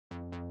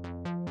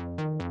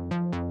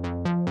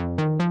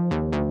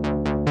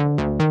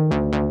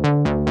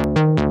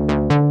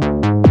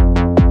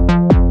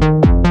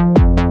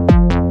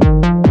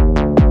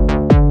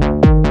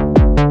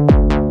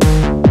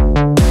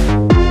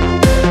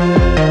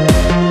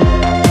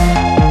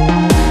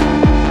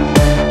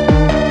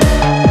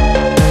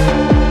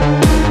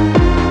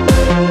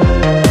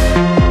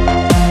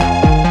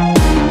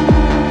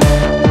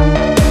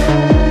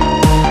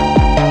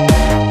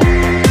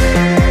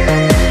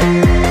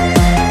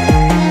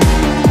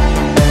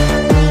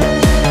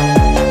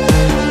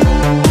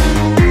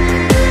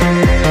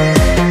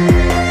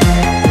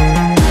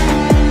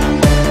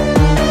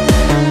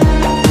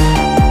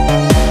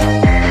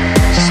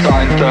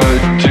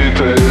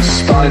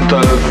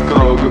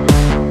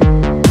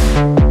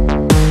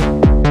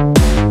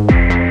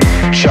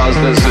час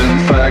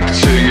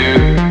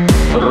дезінфекції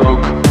рук.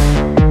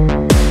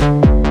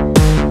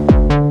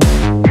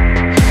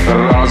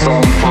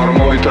 Разом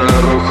формуйте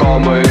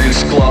рухомий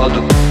склад.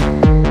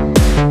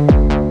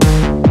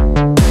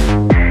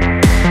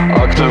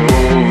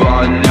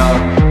 Активування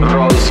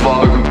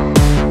розваг.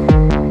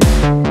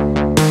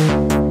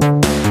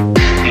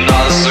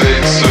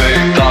 Назвіть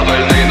свій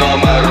табельний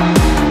номер.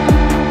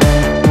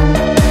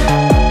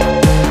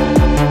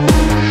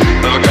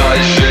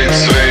 Вкажіть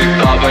свій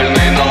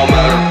табельний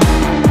номер.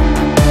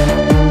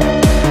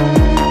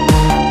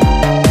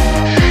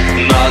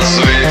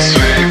 Назвіть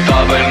свій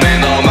табельний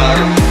номер.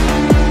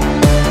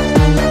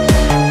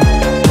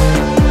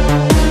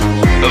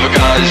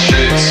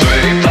 Вкажіть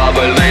свій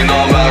табельний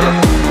номер.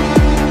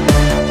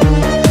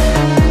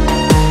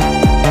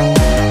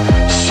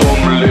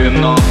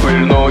 Сумлінно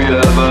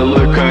пильнує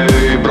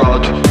великий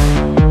брат.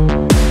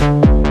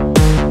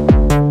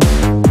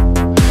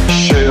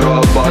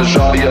 Щиро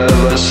бажає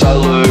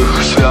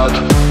веселих свят.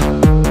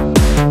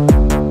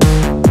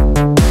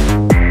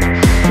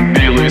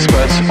 Білий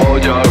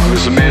спецодяг,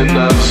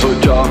 змінне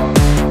взуття.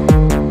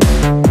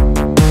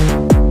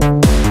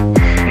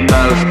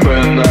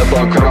 Невпинне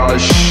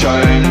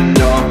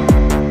покращення.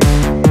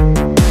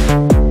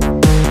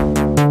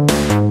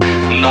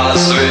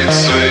 Назвіть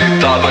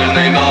свій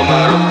табельний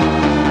номер.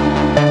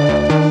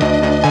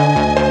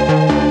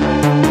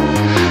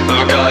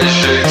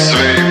 Вкажіть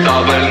свій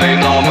табельний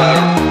номер.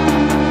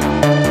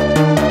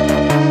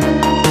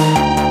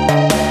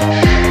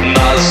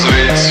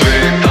 Назвіть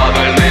свій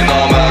табельний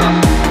номер.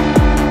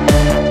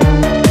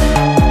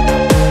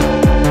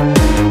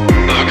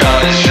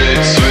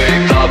 Вкажіть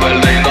свій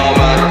табельний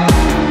номер.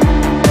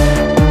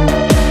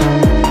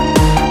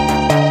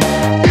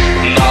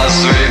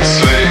 Назвіть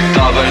свій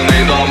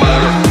табельний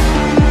номер.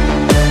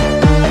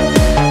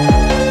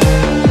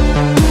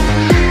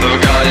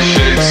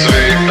 Вкажіть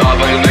свій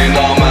табельний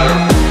номер.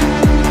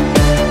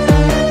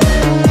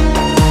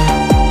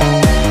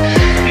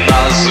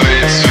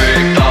 Назвіть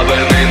свій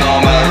табельний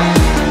номер.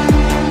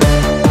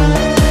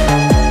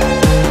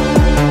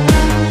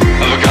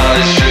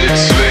 Вкажіть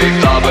свій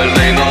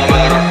табельний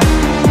номер.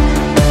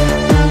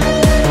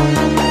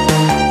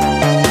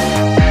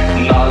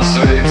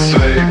 Назвіть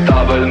свій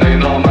табельний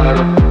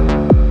номер.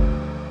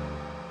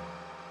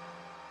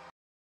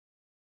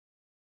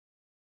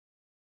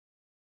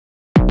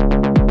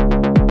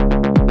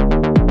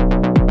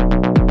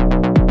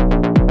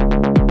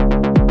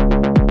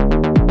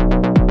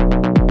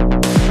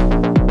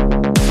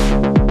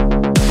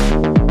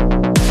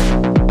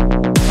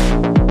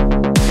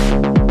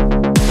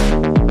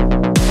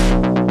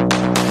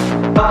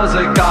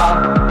 Pozyka.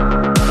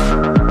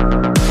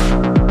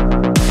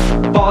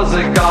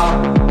 Pozyka.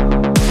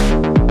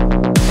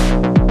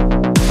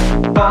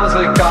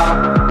 Pozyka.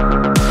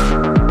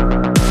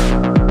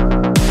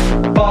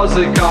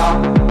 Pozyka.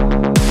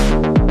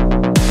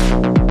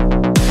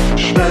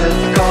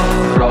 Szwedko,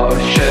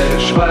 prosie,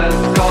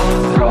 szwedko,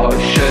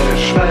 prosie,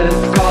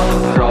 szwedko,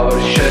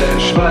 prosie,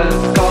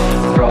 szwedko,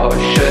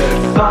 prosie.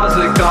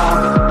 Pozyka.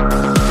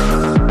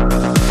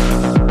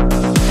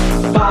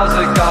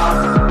 Pozyka.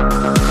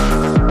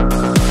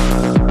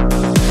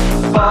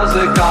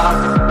 Pozyka.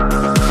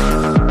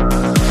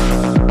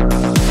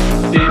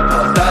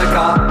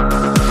 Hipoteka.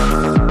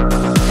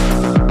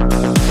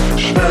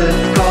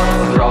 Szwedko,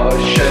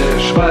 prosie,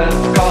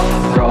 szwedko,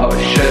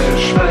 prosie,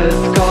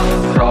 szwedko,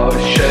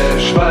 prosie,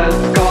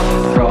 szwedko,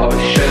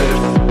 prosie.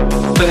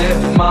 Ty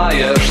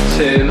маєш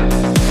ціль.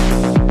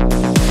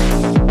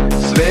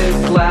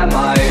 Світле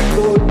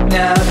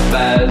майбутнє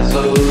без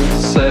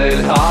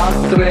зусиль.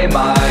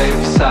 Отримай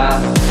все.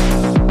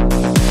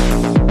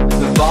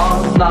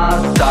 Вона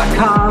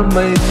така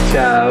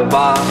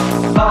миттєва.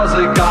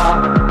 Pozyka.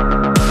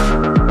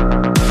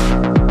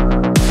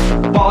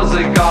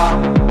 Pozyka.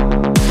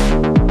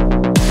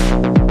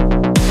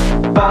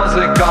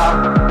 Pozyka.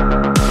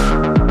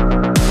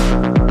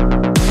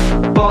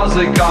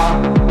 Pozyka.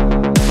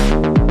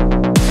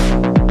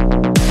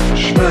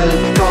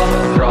 Szwedko,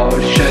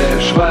 prosie,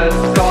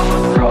 szwedko,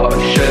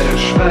 prosie,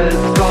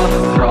 szwedko,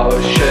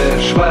 prosie,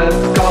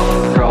 szwedko,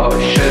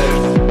 prosie.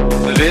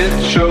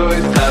 Відчуj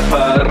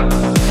тепер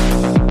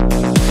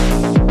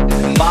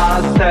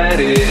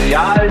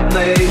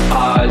матеріальний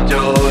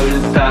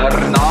адюльтер,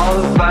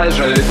 нове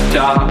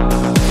життя.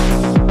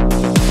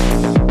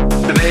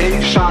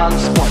 Твій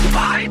шанс,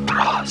 подбай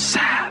про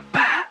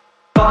себе.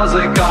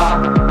 Pozyka.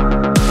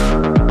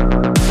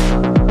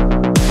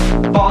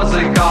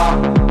 Pozyka.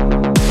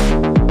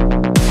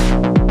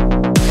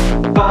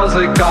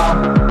 Pozyka.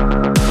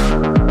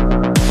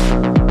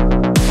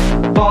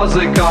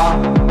 Pozyka.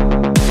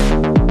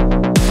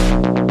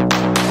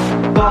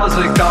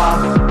 Pozyka.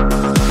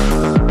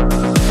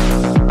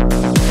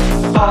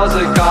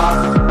 Pozyka.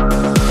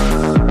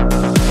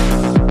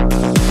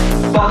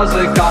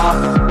 Pozyka.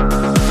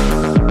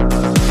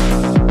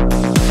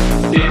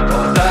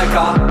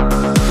 Hipoteka.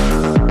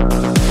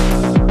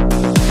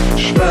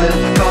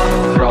 Szwedko,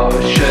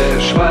 prosie,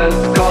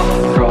 szwedko,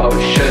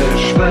 prosie,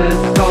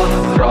 szwedko,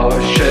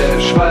 prosie,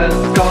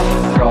 szwedko,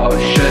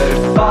 prosie.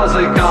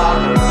 Pozyka.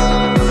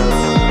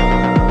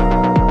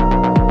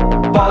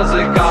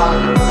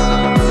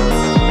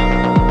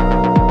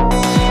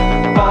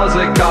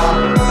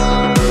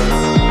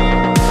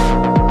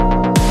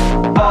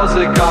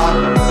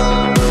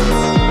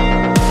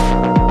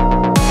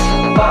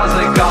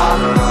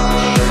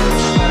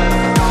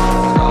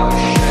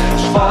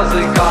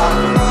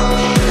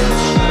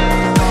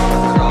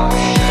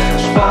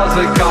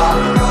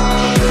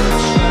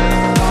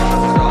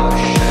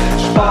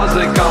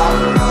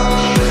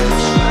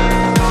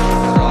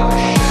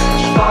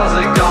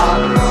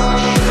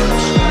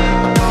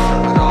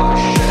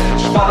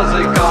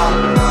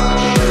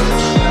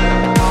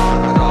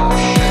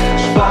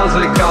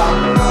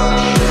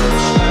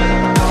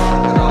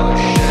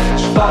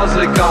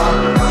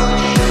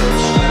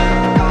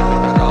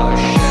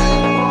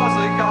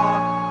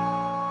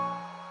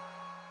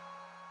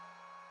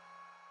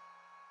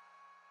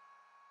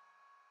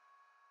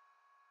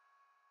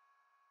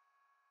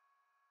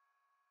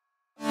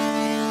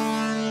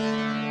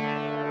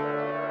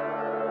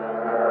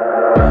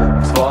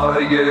 W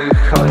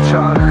twoich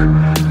oczach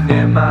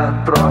nie ma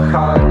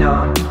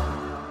prохання.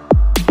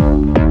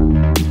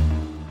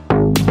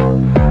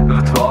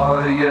 W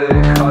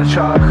twoich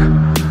oczach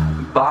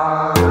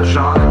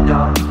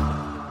бажання.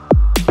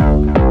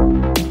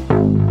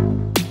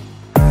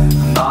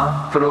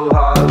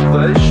 Напруга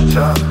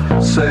вища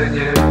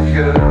синіх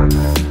гір.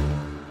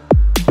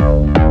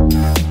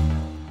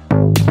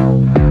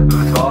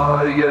 В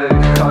твоїх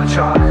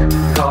очах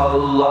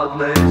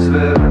холодний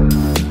звір.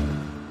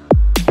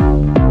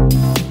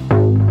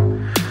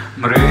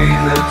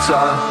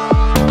 Мрійниця,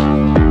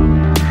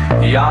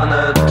 я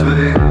не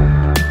твій.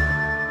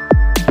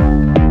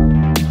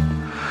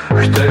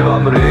 Хтива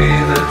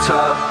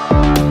мрійниця,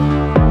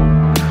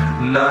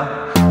 не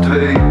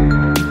твій.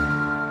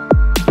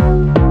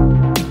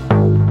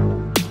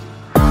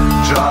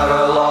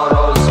 Джерело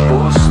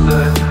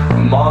розпусти,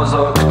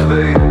 мозок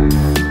твій.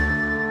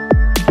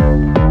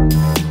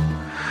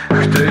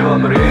 Хтива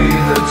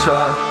мрійниця,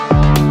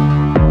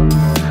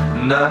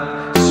 не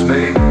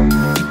смій.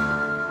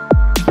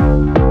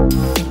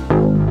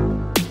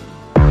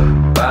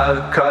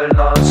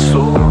 Пекельна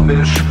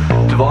суміш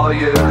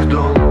твоїх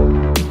дум.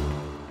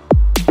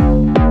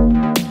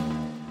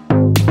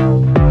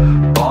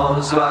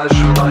 Позвеш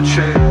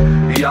вночі,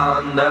 я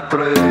не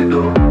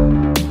прийду.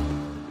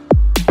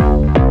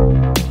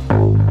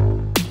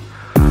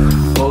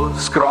 У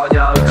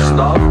скронях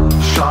знов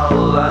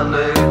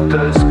шалений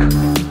тиск.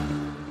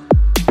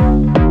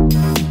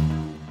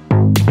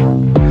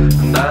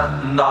 Не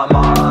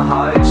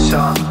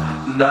намагайся,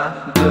 не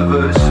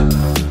дивись.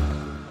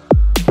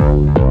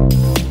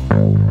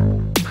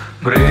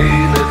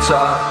 Мрійниця,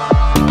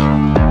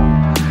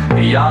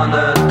 я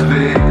не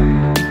твій.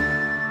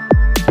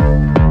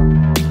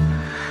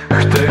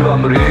 Хтива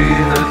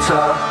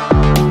мрійниця,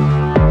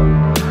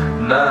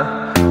 не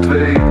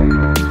твій.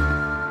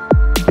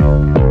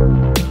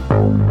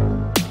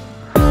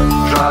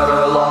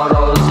 Джерело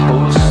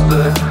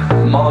розпусти,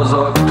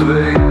 мозок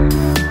твій.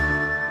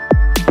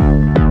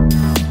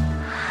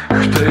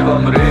 Хтива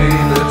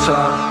мрійниця,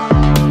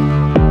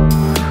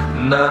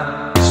 не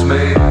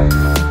смій.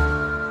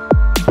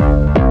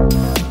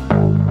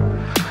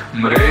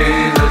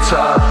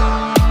 Мрійниця,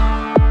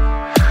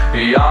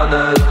 я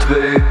не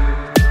твій.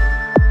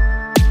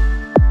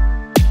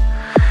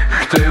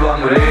 Хтива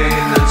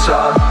мрійниця,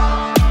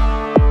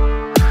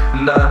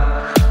 не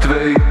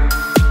твій.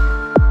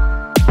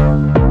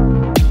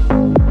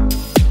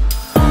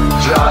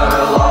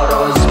 Джерело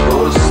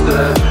розпусти,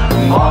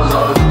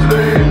 мозок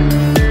твій.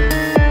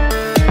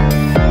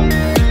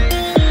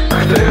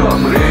 Хтива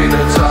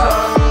мрійниця,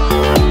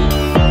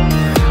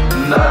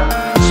 не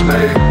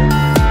смій.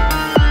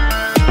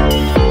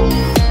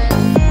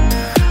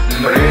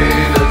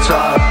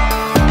 Мрійниця,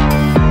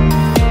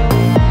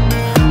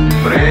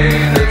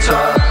 мрійниця.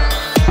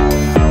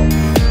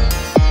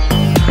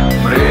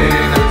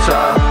 Мрійниця,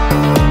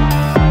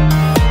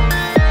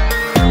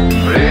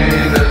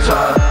 мрійниця.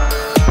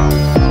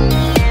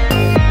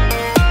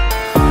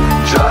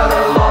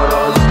 Джерело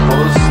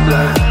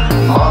розпусти,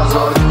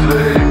 мозок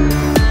твій.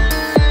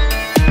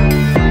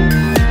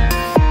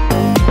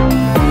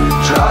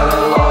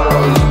 Джерело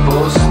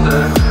розпусти,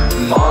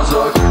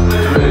 мозок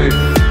твій.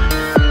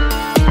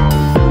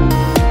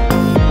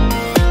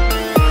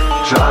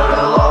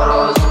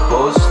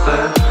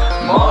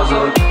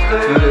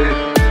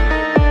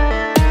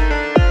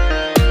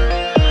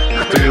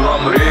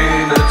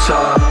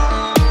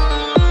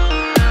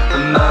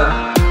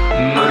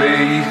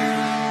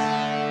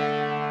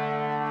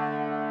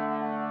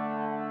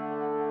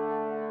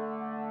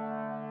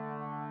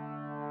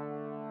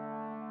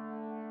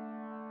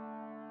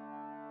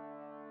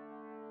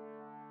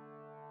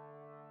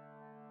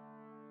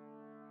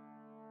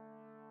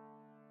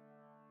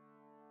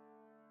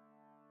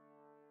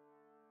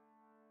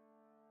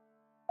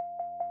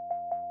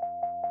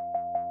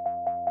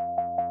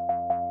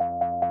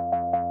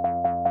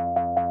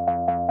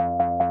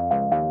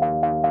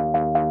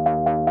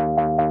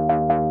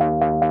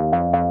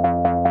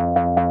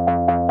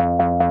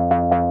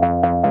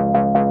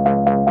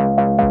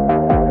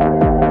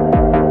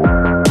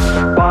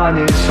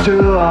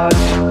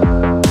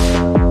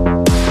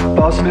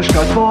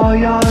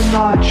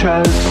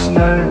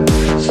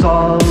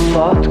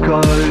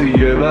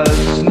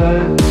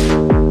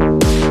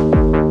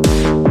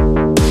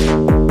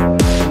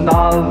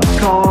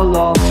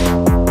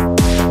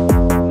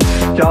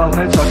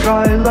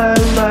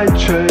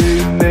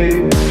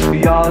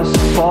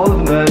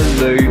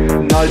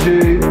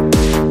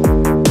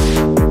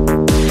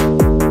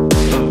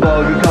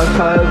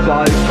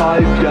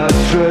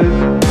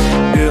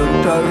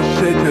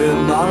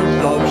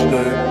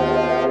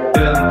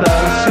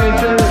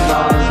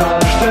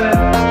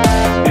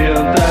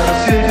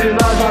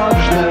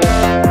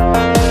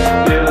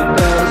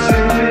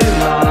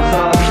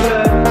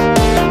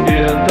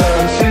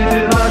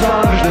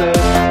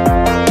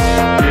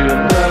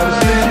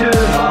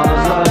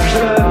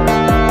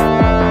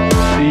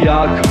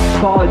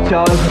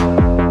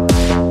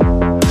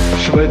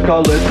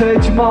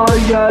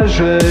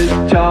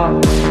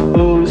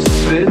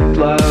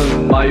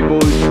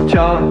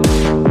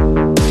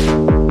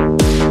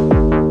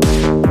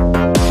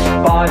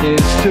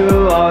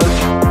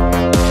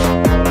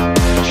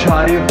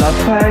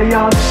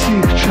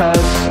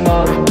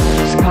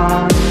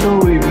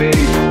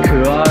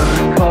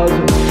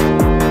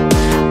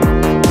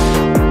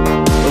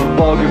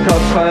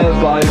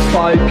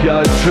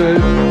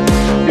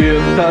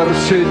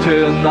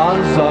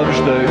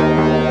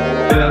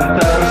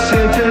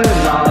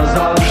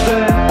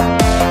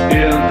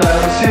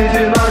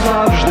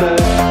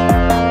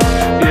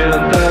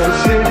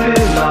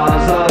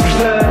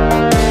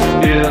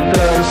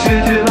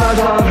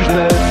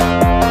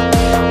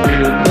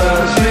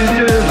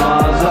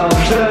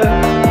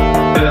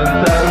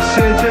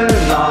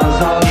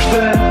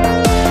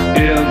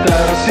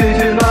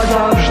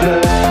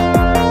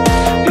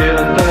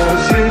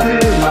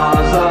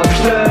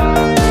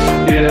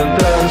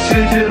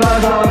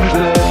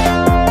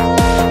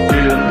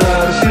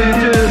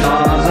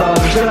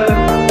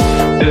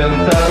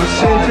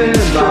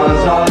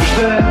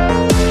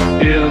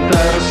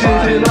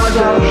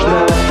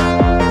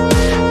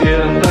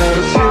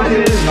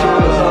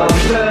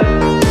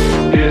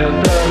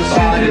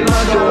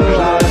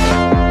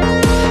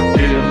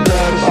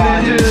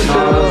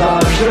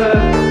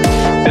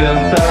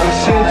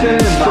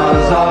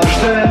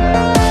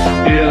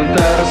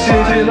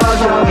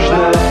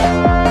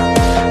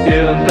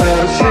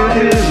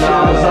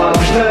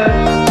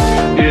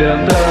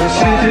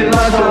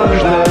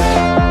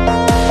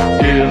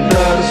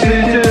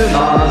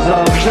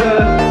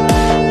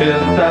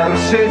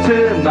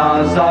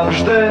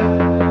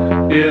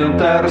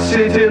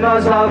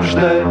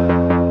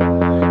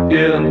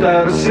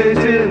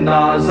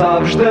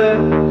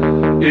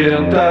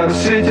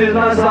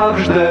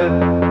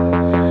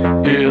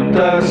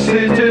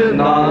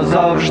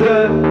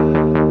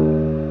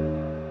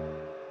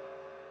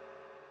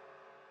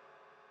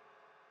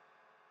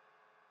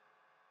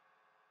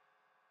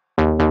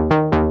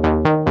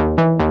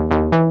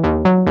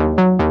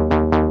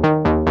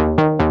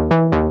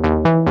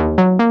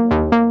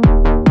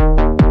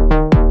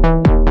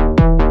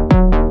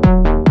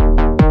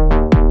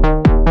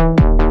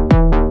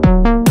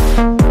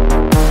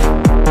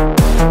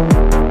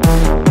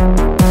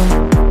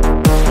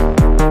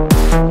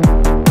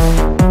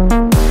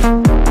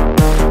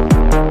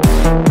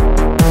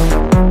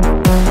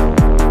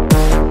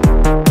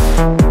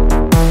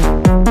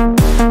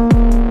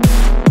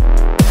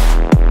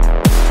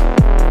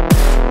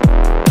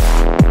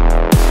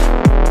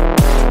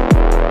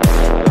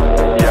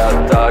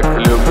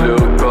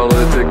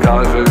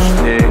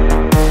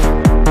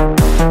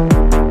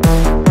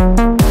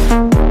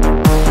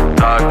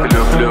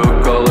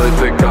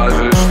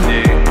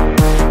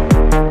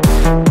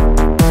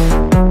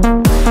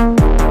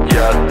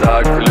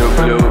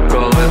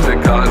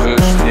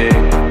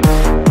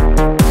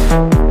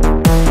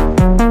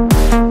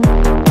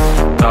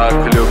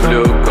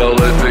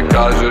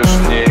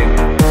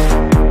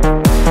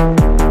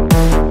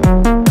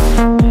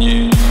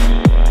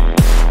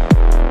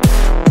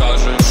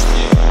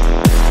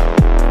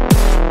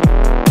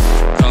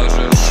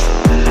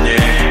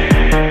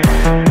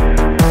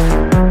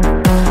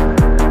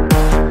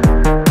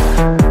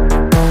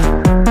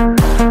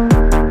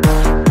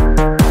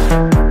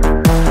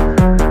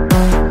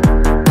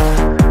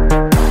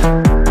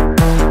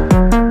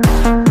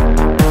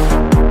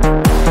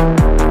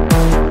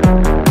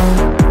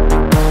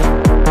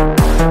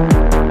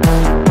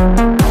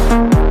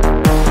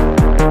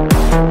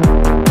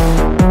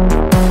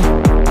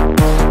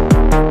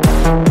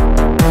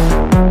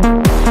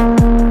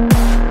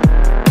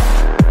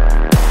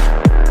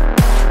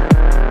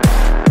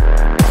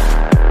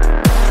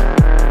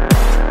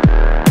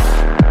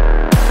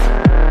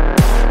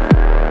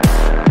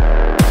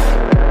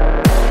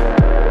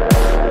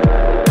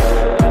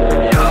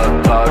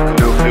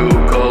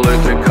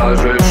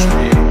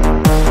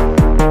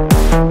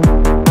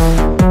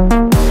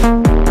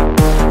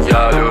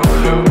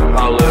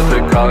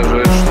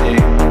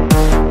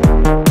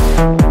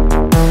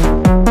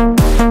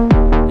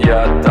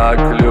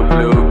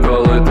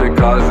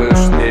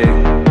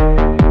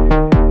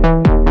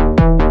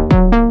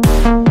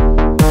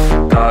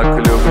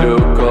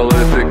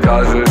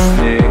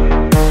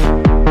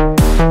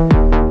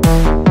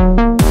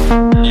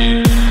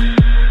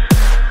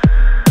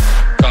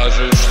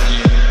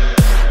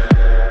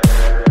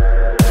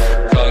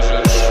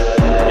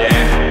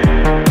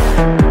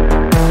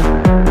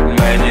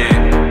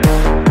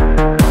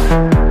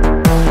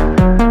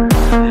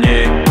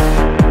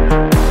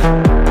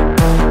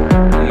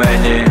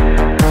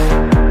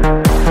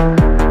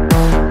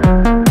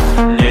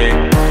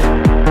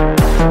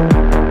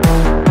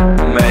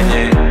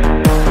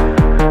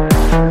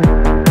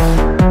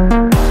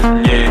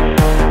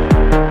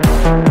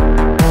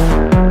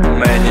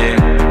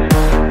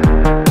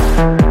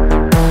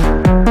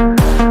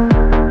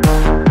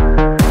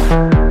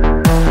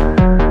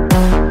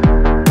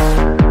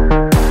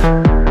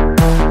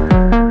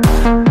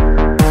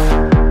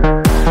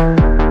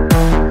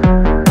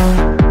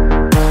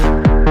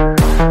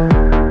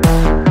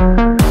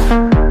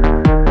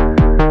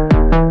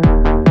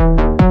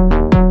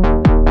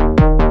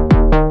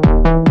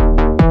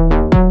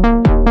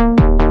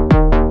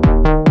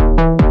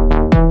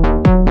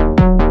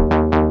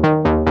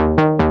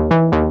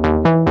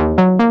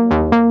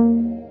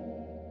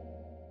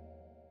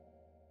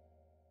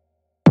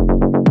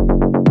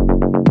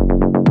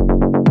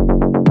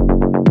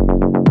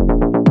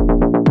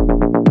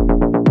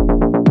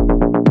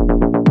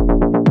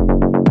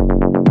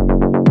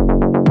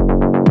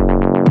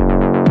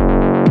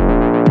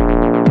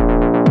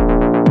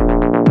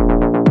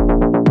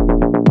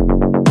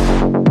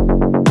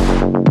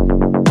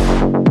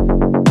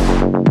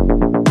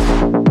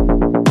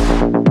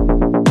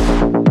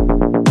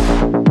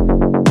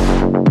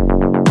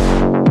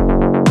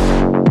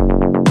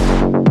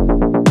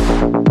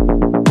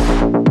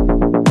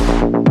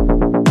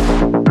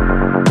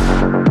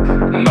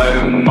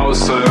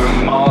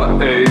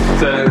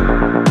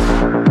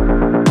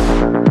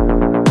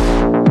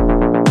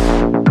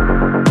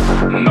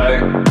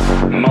 Ми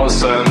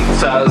мусим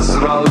це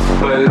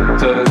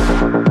зробити.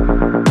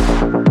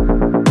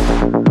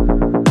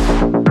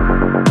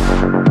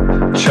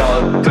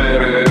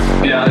 4,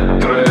 5,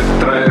 3,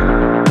 3.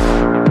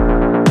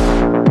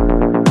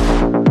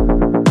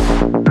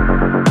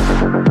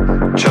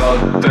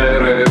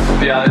 4,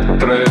 5,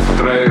 3,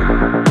 3.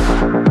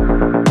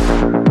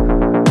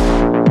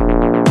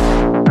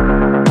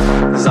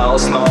 За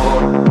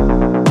основу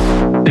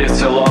і в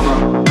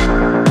цілому.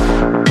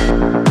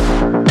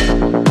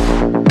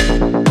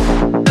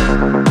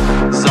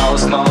 За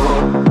основу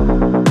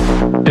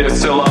і в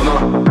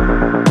цілому.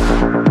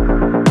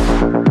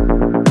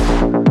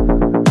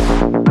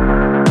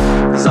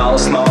 За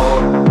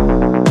основу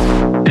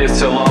і в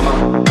цілому.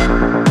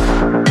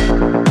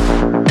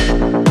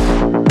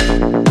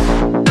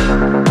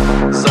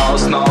 За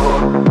основу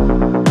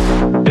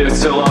і в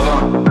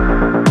цілому.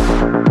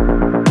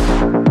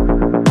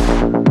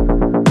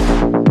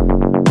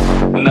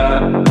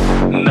 Не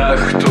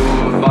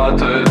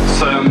нехтувати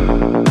цим.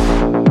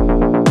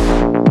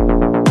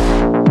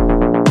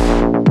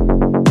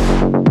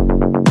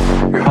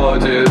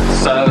 Годі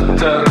це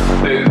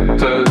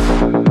терпіти.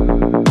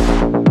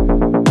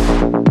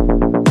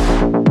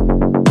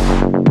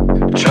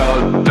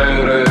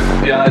 4,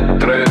 5,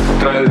 3,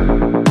 3.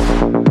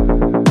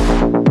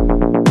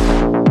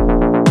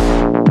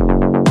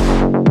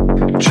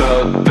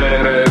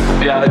 4,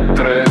 5,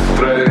 3,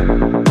 3.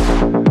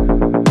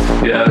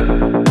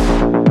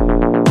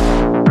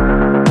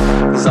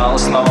 За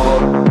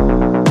основу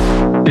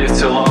і в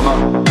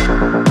цілому.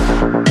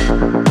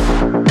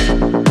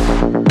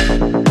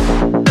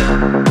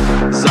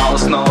 За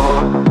основу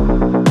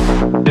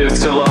і в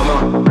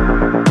цілому.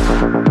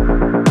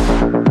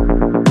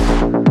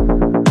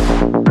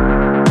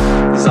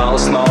 За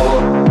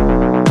основу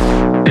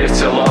і в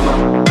цілому.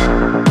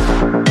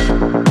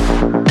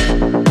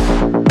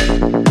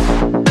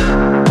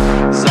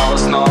 За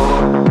основу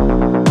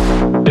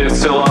і в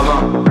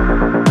цілому.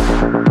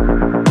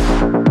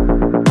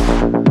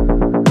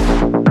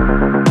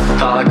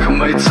 Так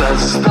ми це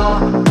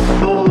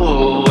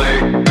здобули.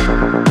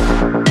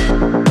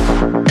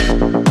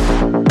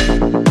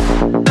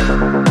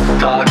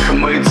 Так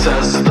ми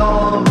це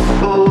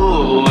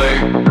здобули.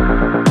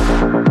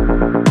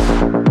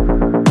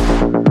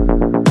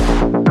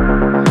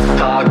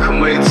 Так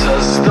ми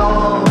це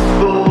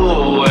здобули.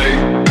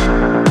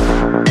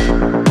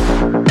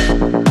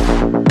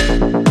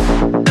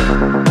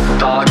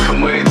 Так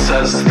ми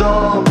це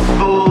здобули.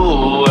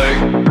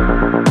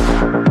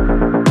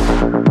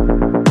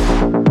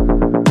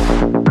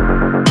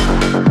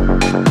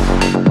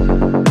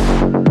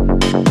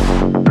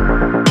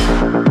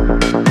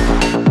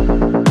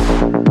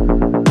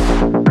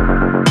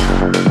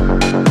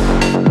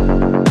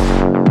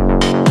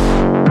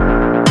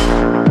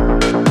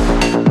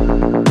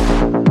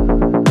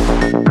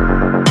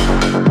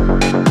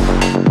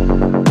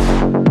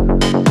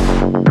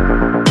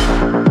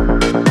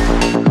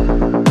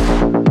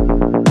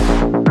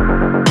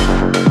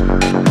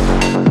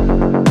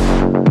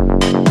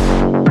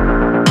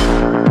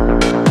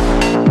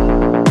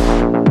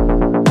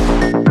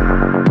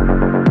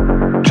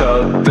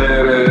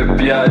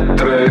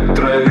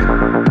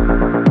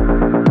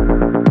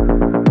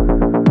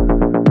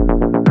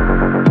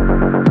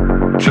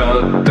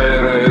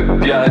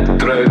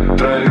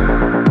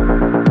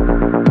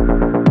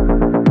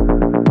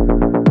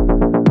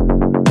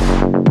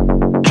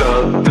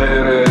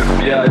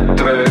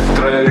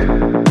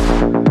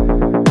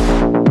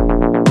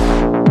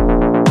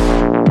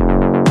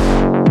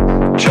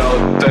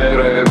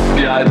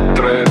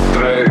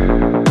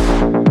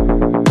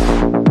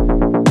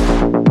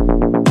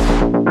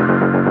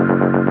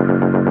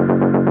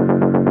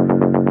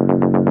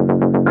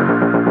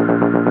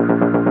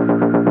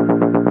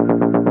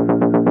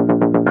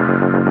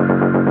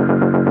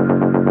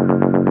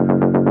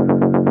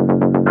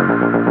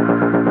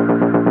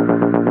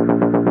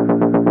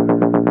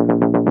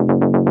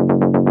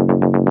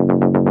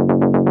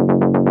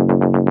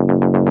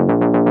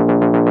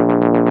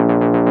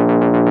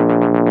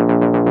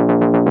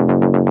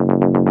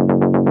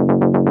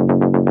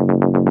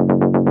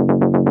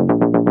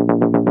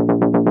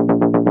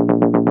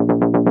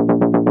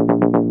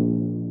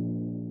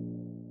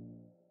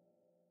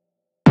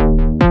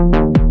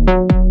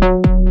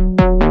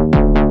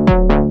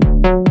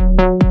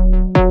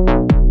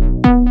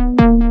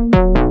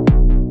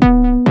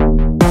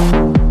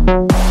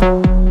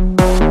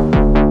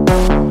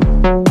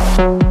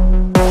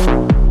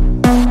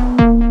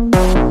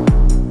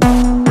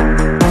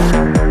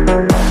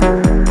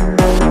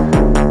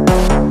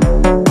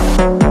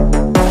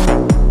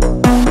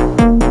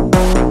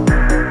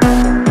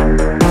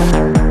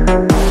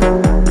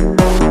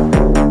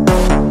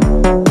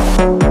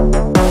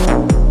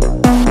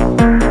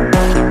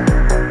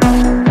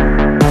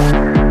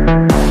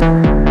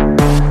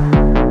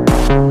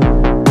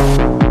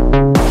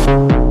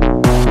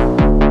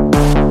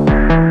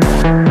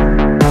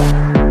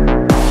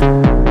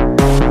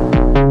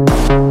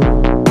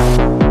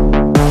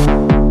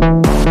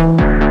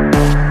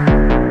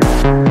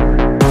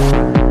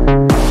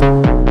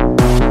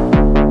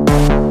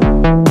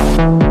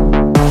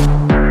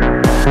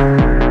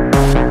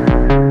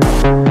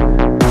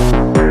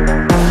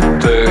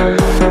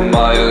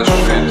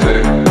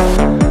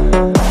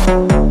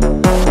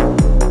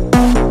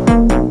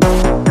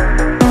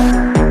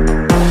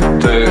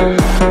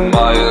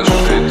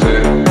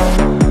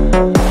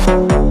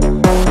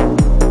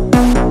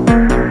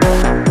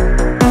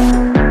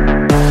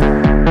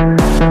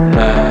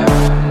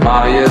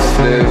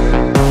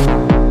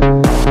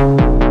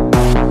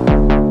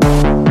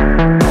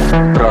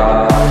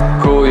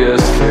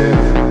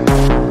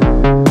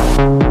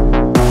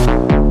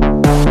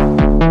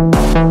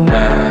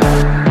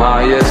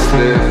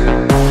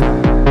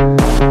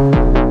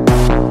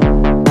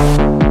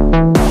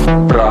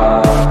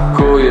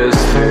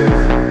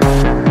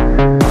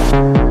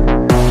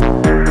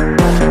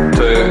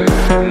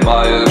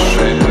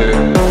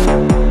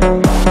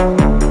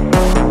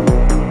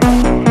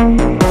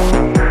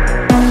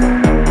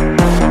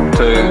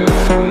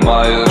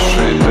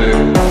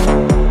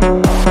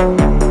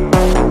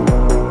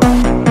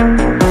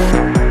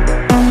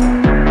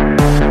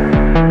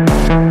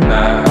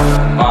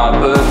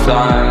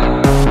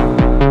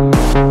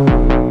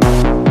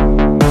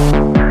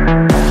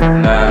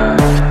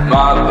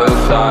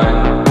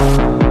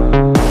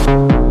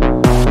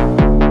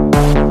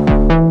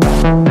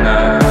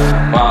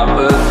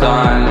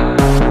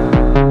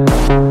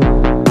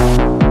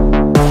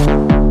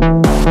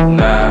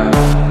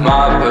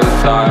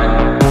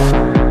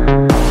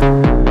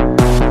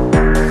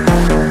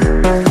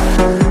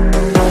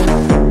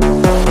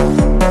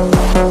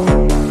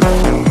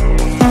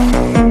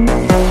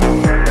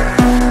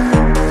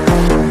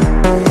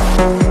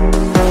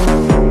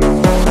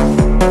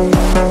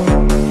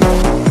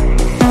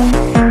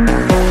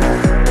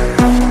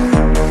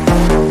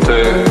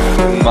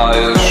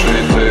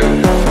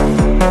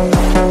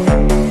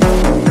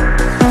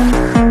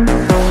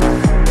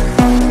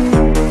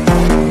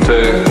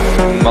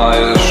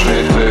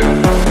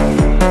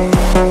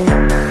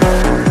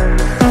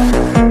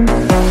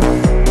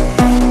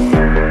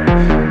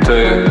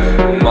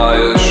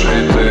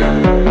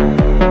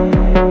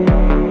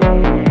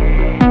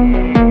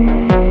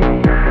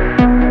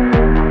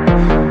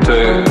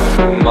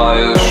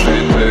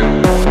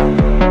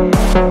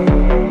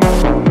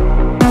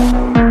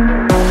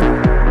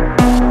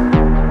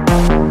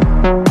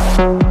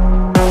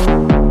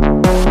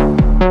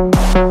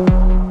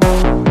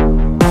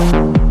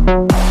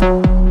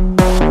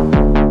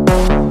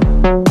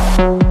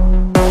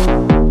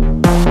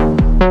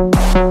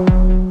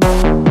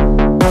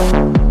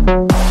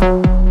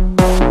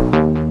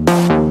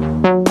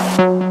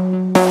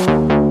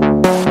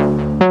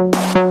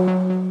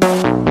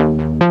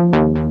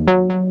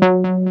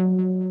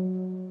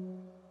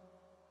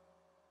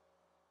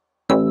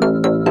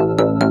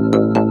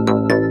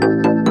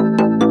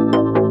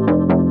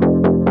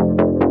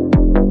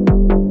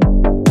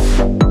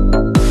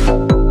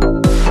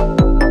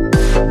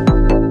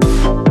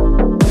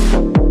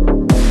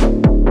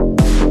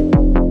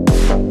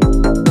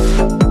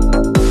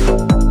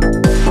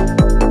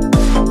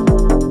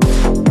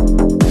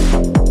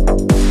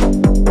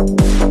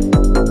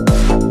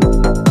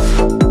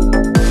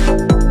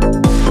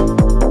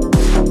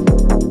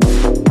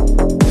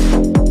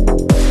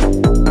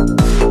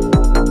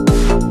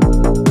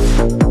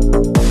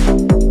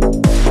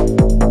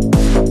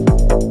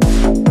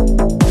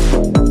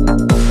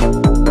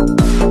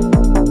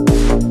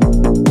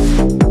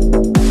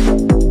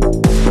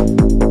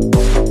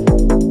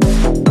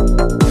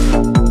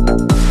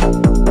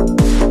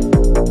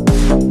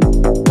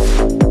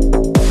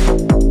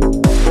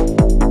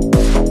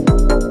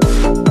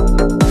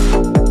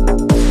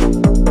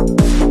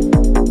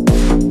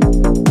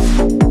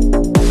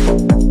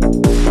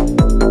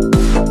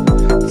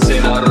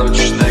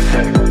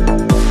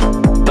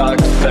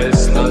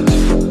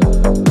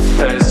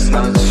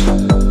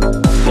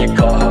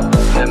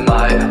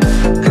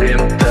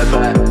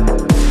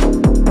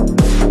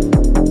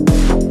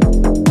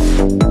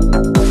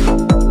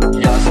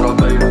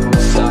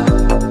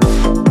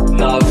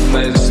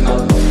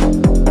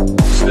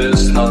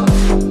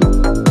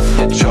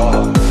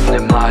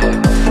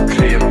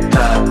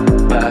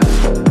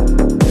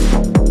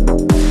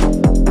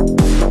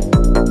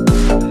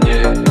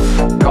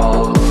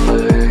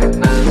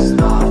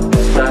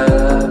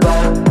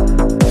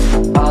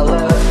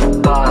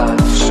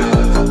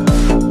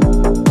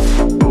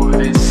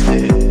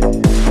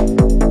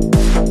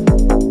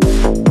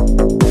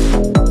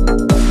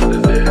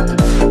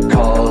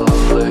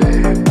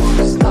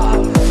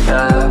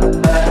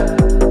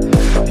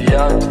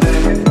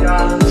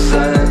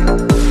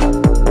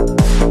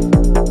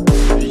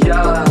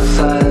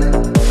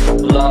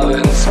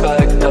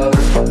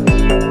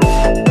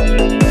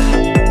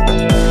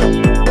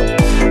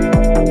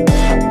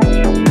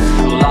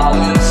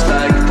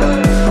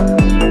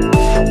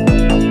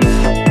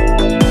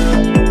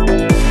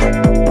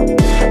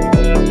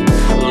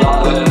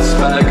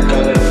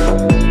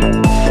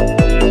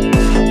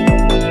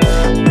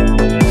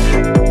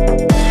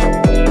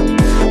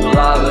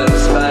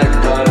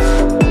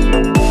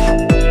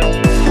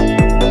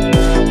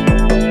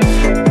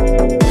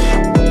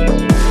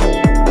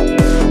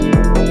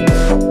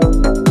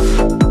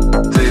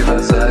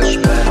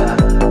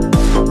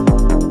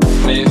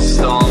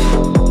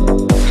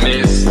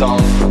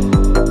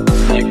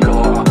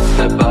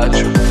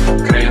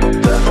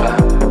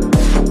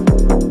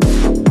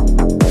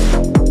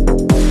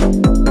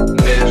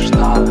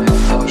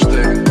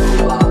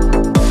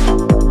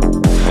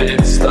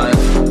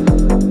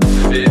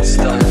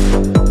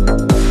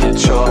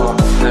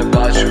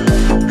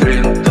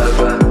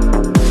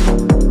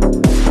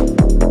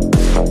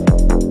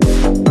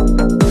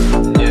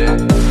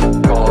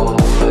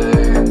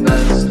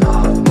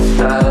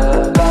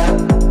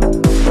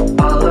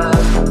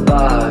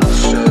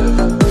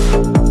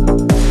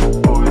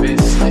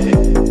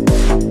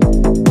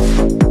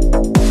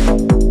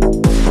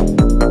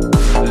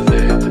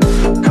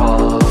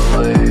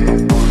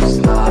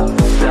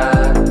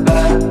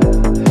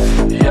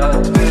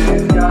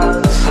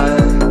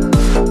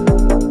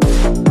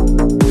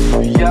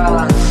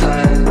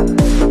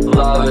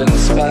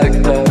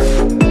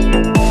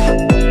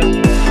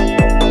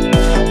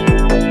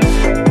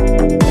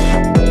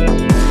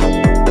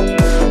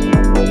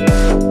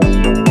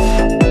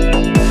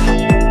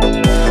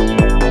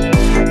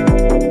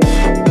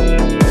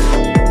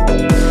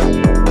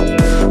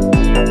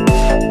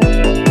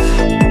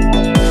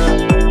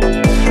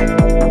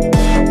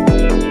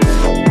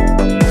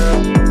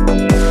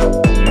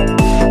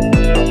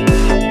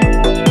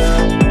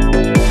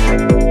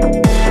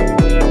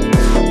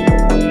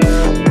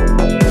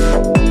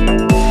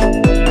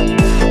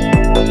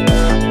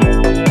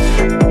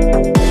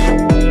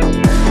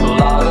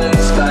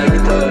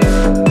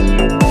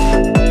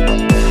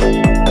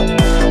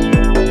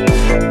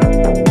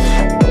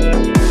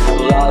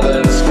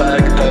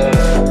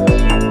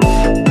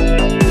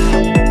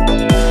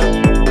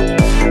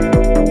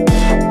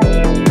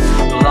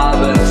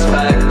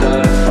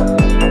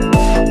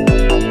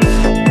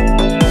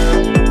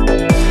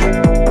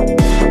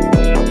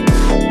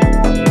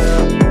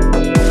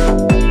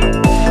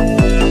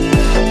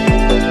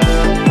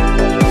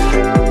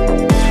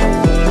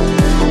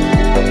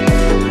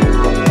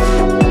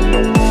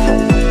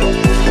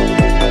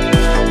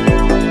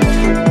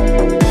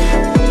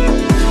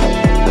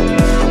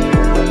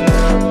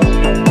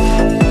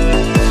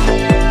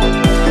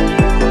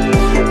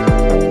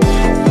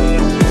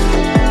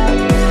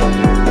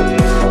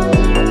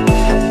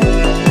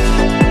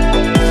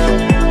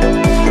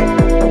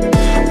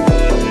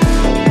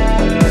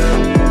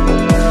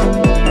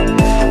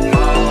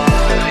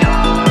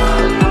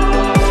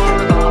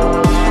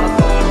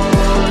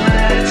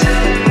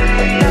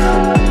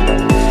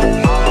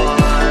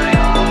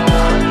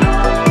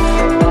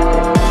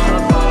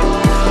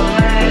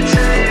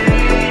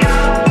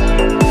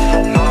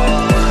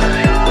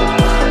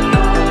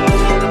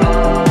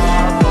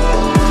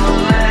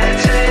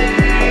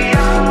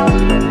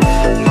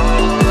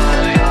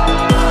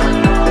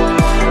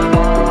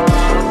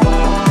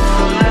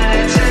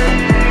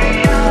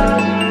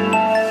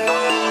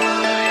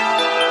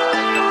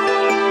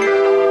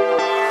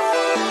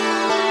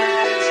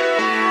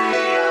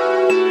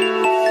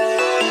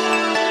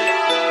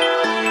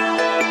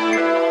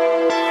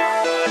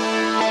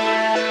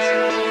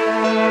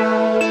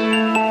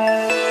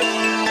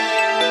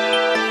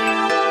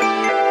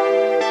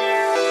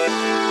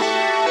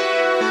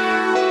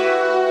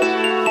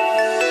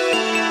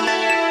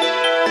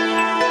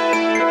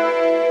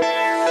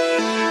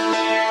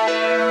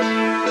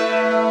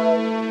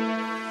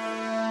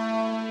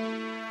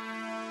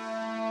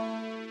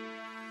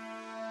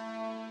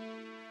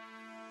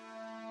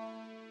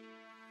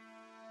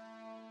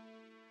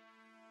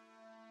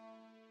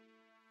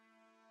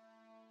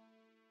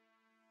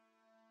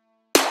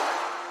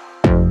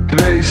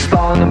 Твій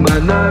стан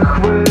мене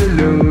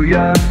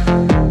хвилює,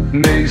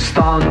 мій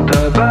стан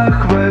тебе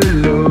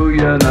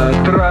хвилює. Не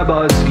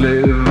треба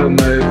слів,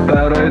 ми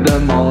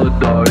перейдемо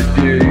до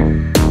дій.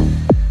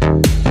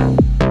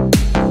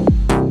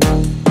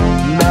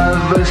 Не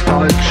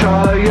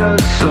вистачає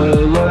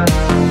сили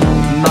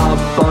на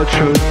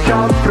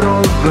почуття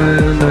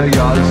провини.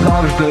 Я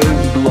завжди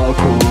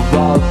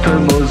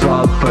блокуватиму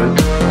запит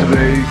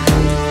твій.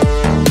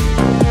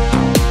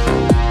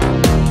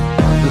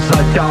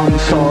 Затям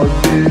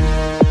собі,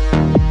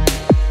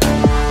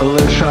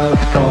 лише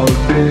в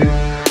тобі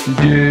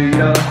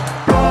діє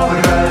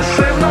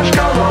прогресивна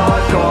шкала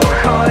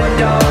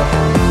кохання.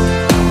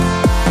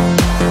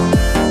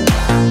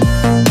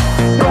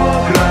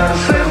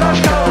 Прогресивна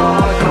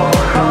шкала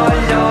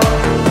кохання.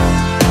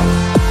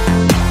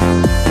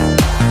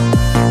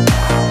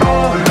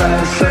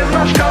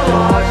 Прогресивна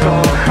шкала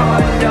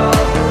кохання.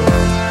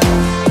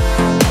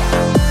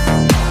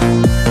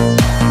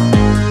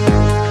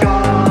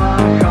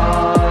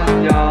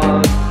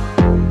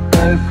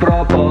 Ти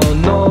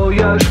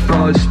пропонуєш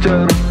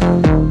простір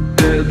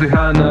під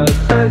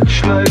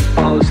генетичний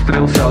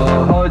постріл.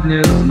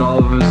 Сьогодні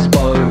знов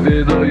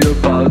сповідую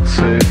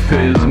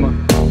пацифізм.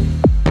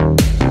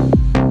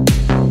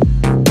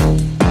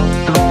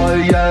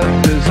 Твоє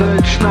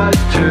фізичне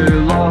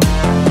тіло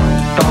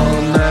то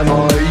не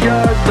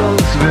моє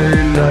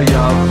дозвілля.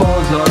 Я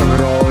поза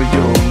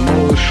грою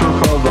мушу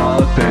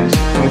ховатись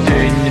в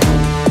тінь.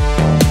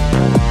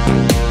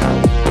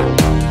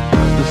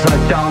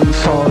 Затям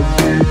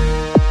собі,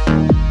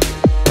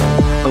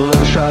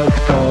 лише в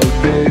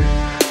тобі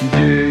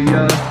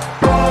діє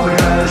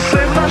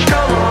прогресивна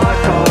шкала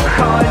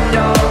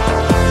кохання.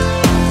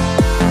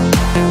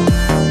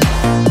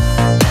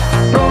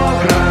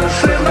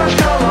 Прогресивна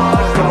шкала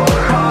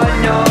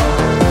кохання.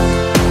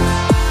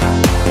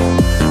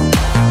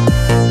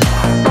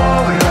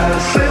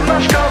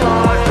 Прогресивна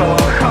шкала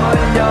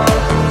кохання.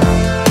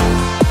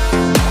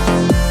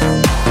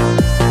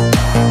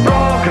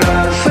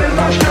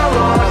 Прогресивна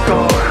шкала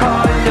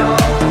кохання.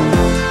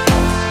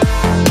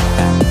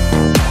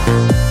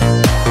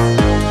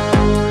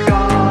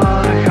 Кохання.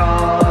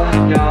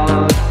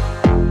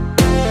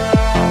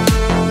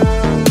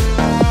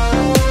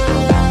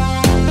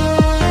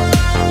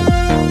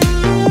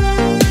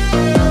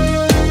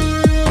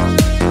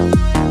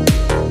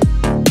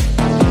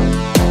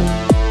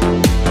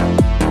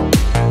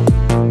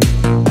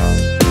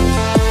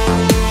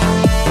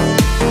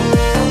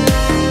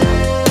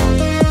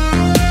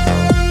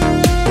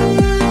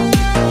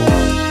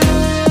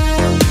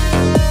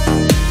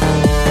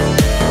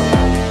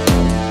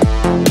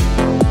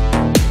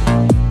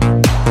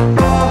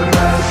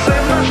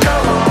 Прогресивна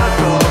шкала кохання. Прогресивна шкала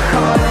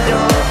кохання.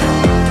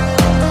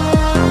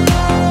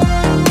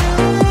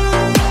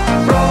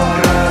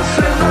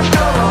 Прогресивна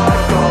шкала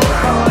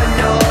кохання.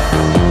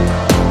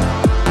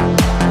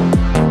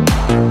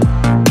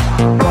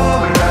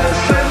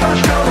 Прогресивна шкала кохання. Прогресивна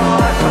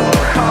шкала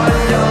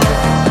кохання.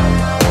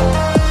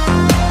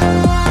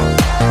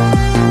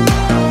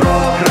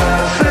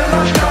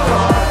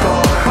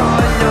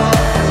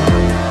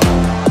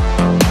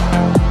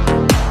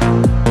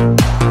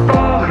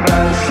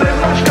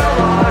 Прогресивна шкала кохання. Прогресивна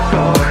шкала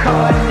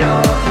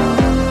кохання.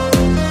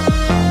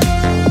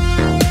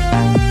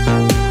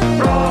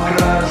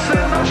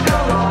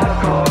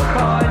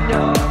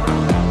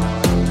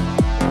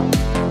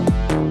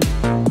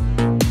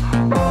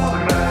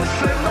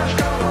 Прогресивна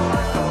шкала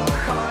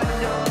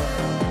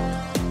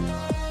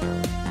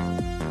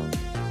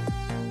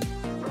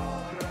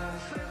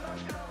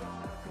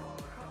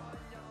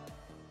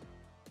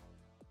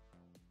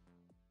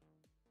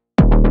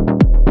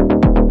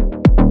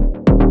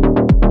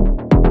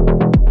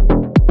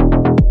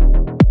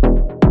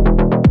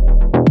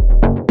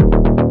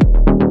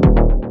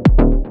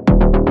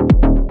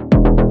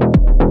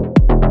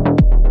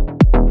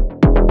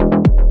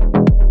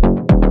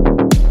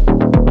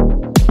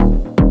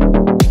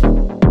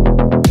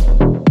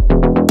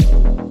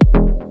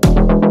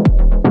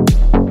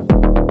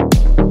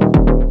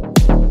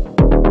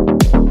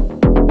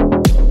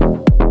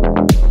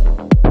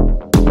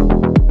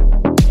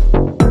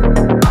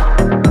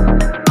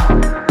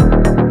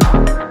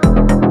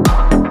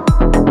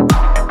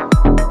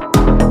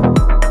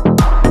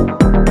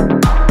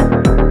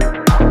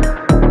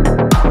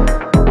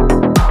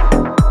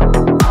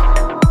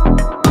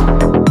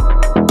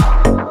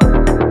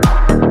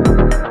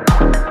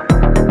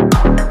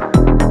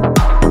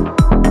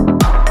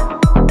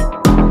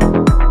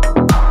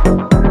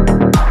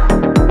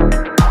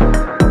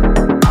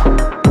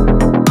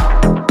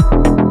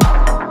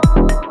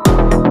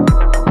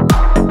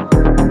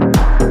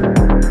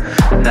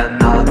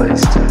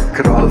ненависть,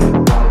 кров.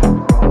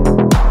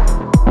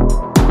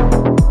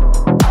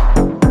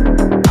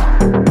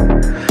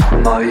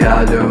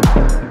 Моя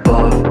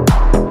любов.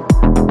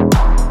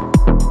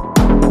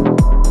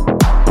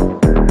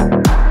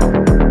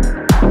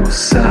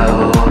 Все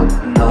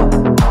одно.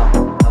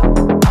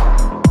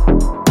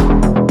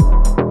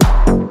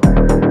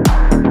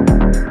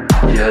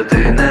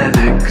 Єдине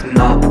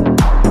вікно.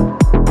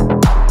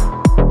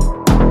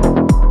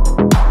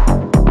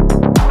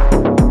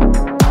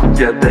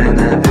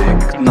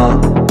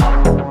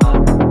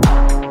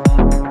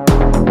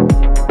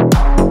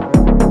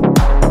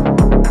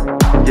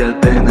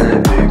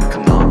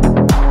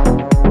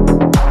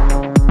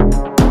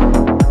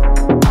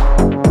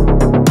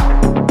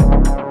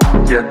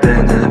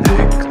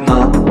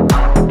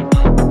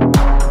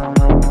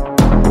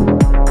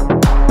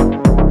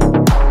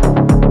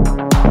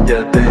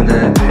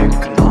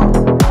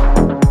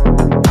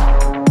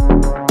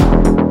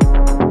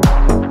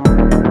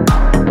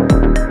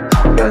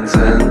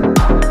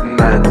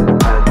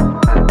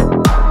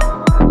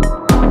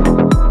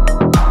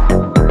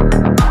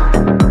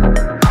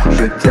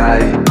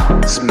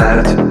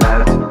 Смерть.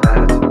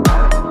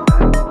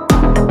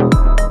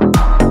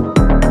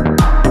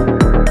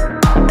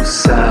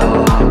 Все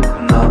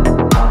одно.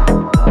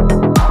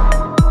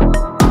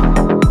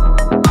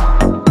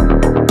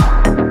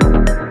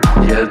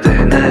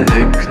 Єдине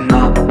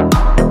вікно.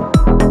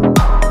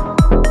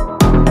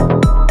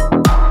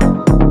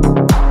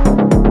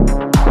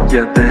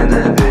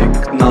 Єдине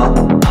вікно.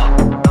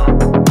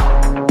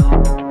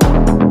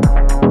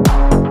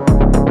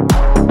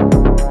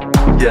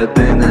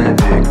 Єдине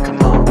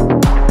вікно.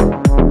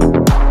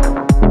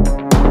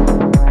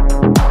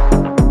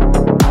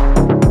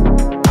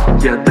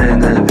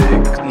 Єдине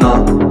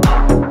вікно.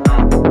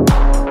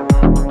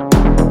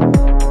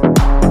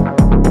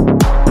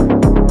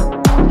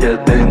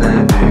 Єдине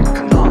вікно.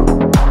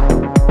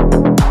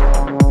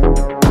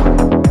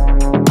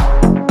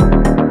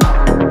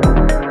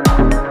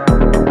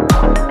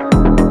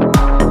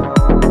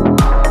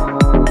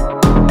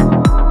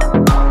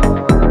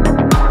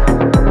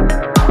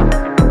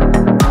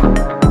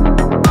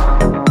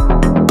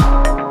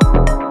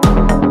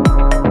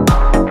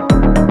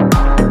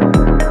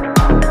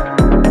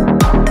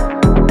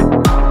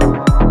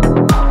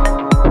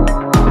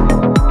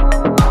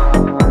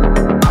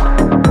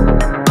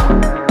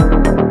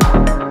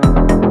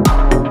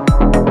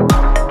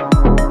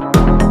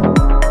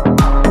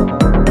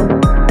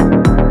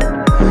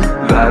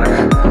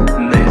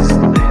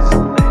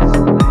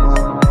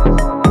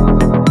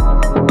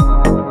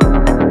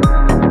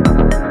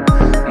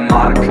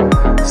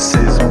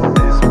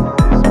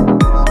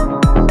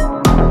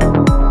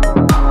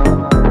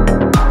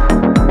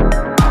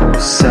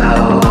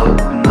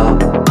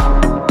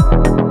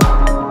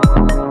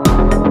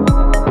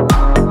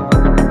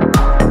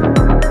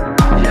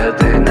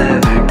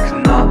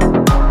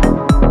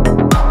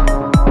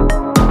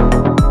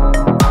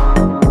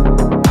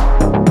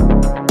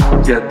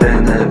 Єдине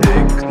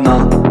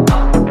вікно.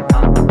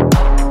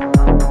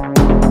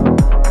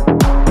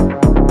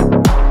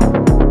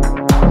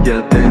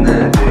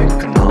 Єдине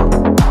вікно.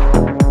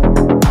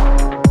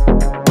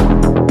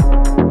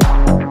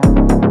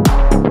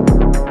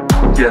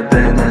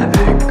 Єдине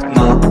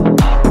вікно.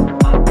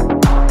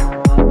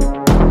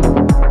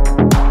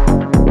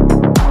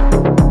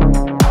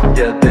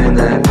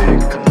 Єдине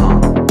вікно.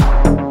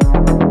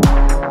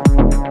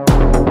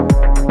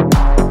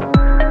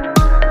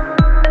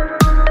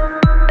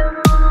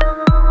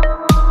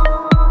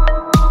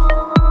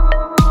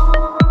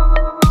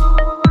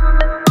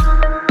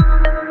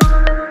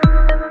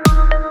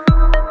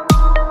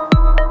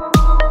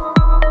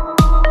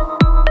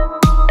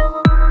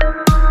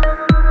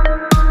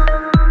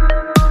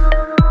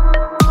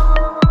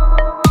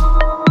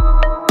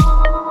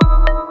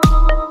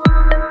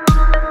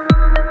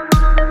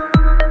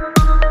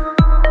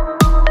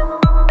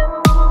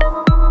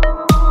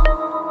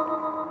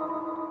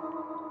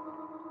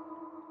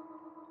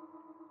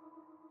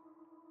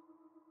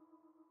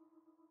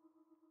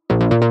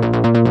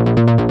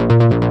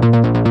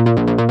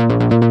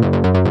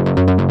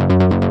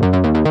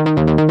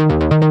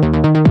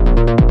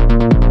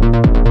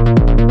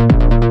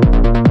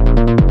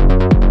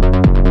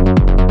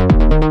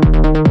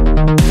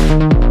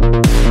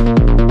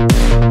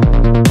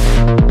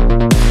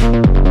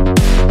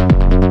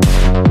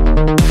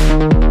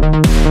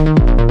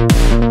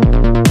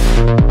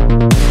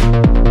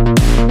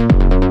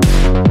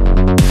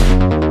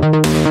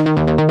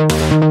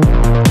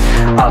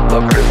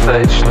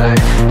 Апокрифічний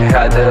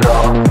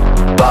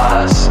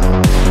гетеробас,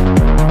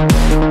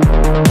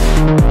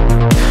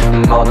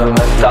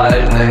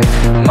 монументальний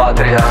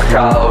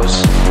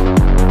матріархаус,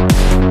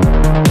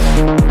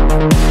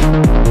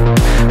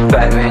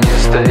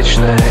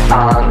 феміністичний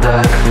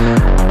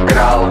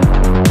андерграунд.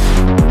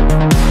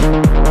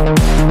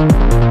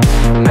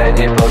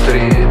 Мені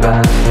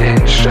потрібен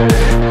інший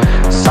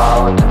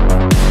саунд.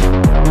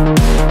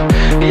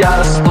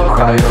 Я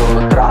слухаю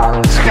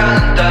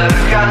трансгендер,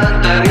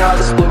 я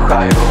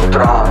слухаю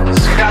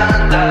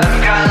трансгендер,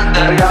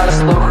 я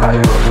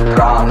слухаю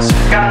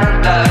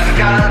трансгендер,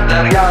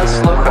 я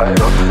слухаю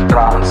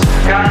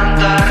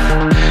трансгендер,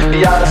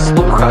 я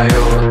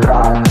слухаю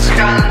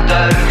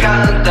трансгендер,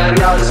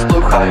 я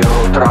слухаю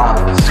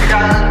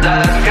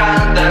трансгендер,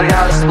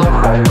 я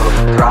слухаю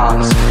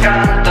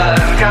трансгендер,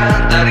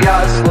 я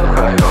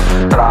слухаю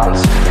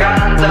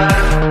трансгендер.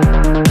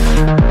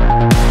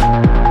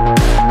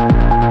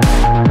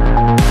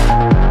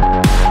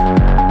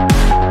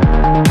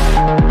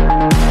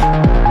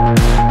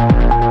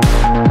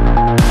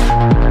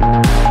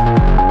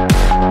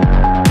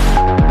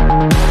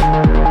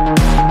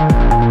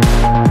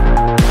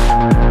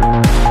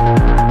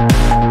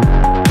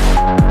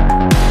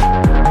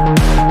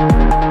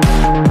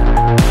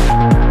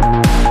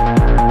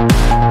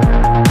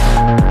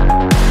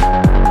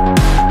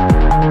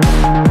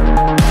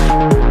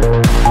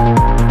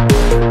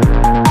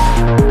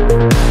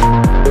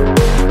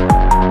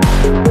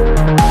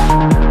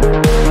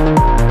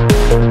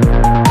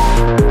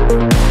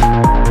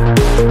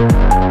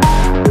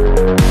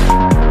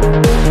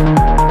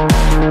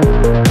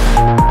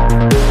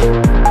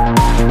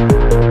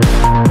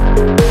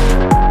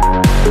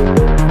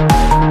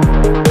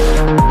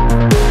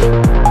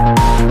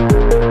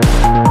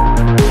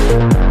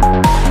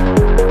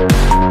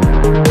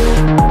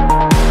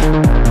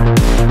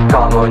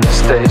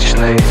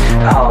 Феміністичний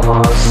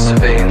голос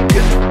свінг,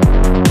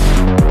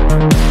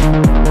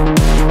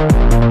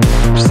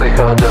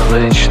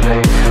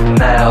 психоделичний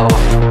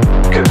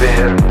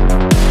неоквір,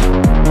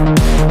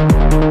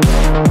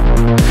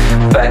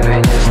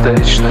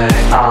 феміністичний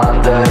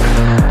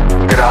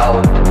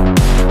андерграунд.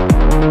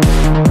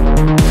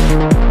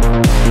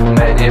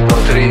 Мені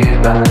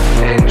потрібен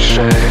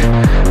інший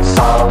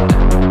саунд.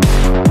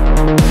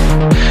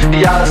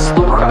 Я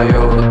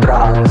слухаю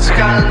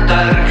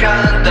Transgender,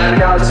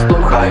 я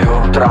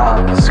слухаю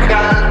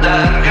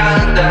Transgender,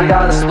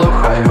 я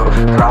слухаю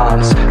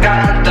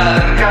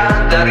Transgender,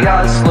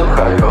 я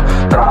слухаю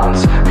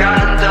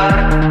Transgender,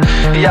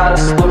 я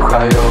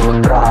слухаю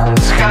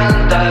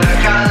Transgender,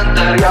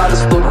 я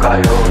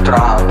слухаю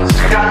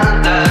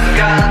Transgender,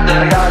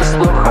 я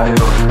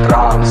слухаю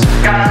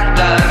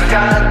Transgender,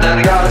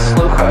 я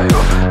слухаю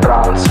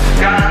Transgender.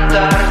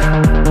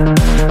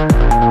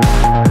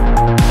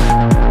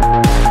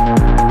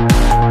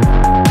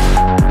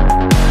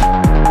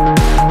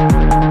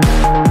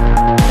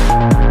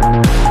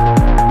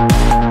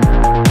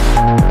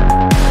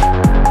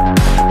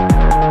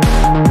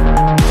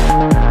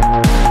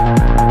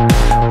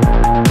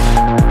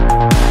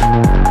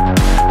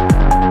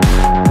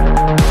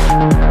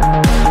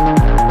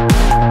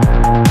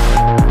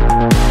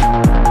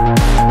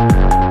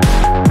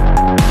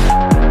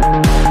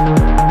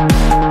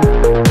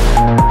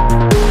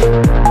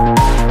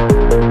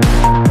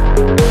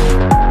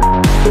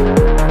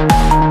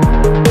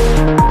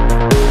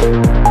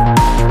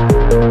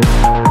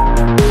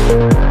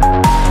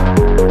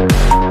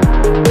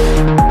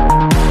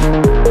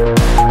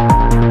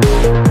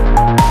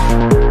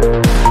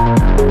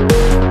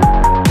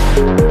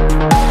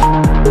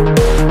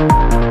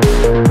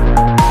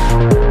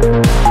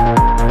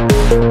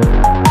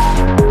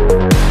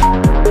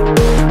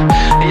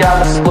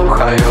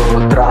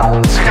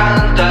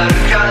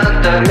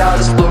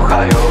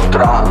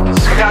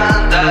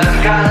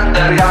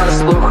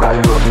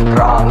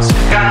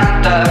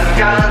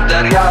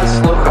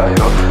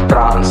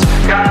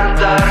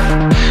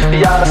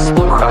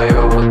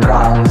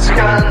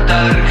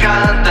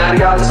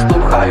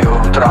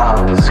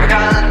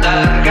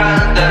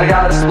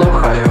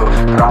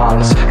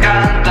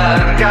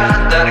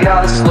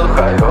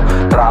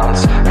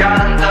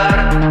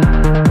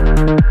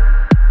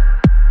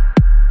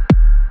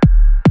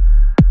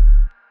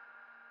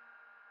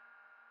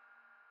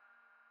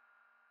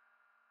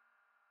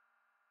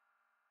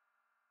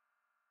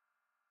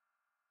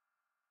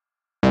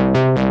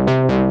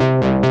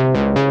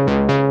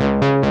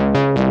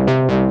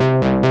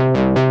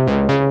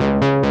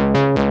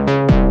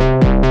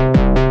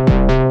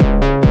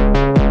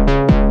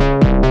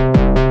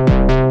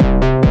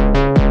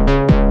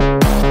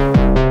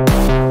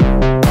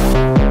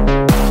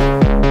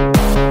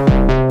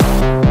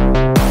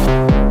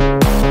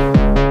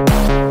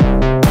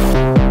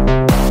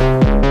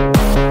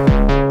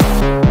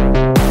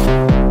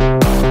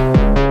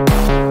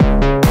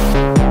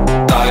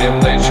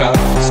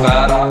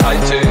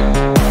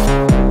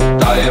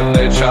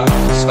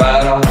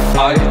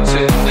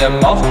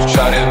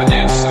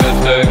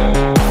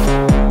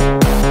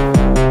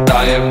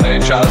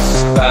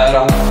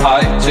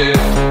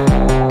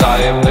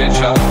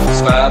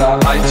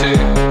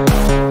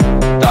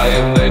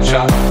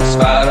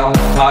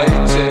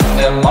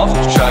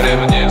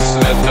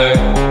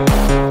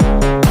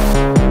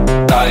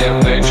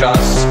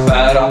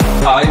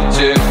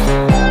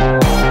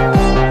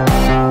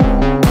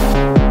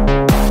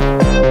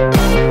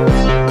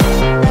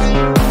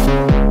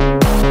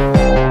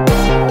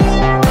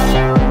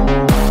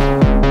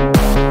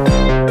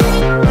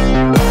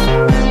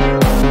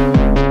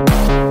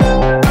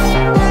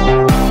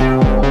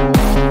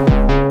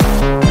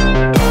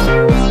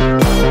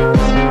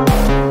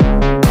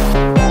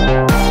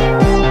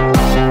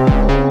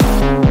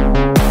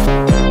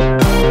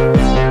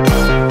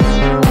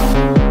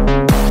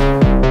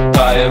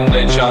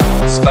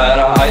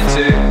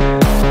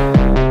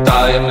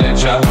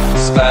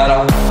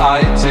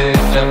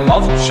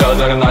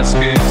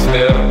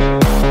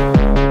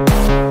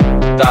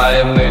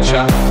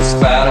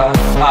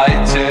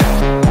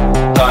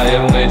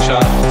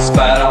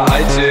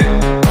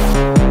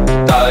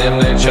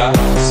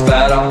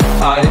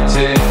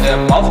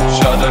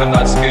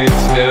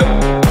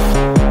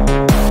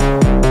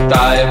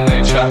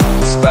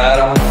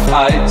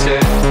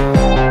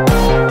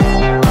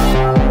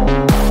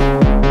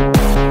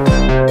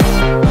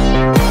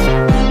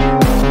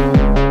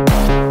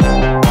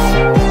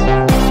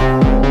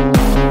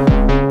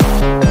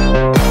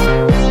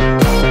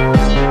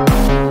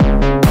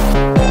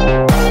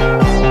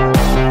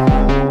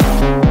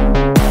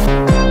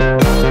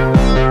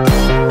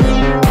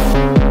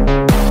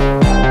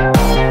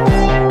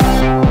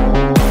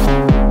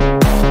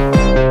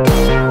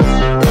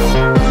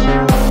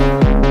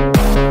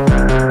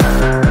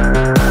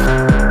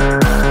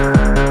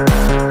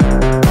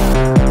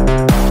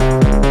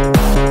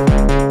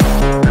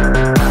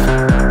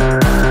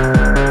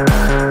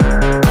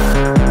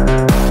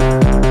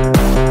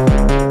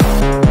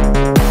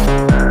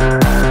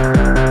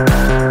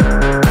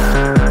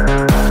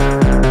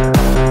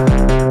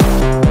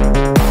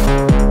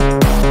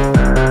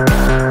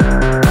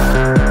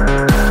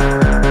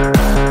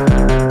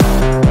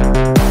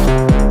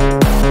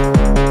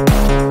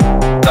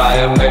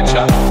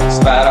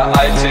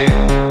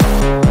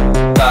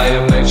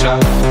 таємнича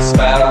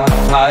сфера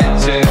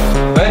IT.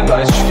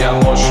 Вибач, я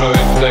мушу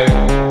йти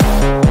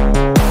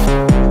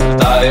в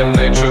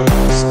таємничу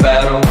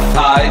сферу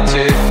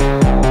IT.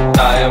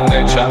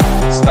 Таємнича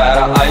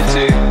сфера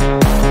IT.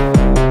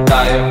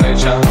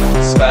 Таємнича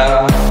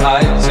сфера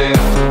IT.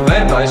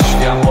 Вибач,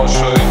 я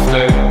мушу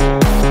йти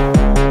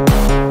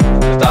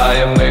в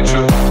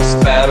таємничу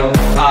сферу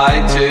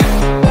IT.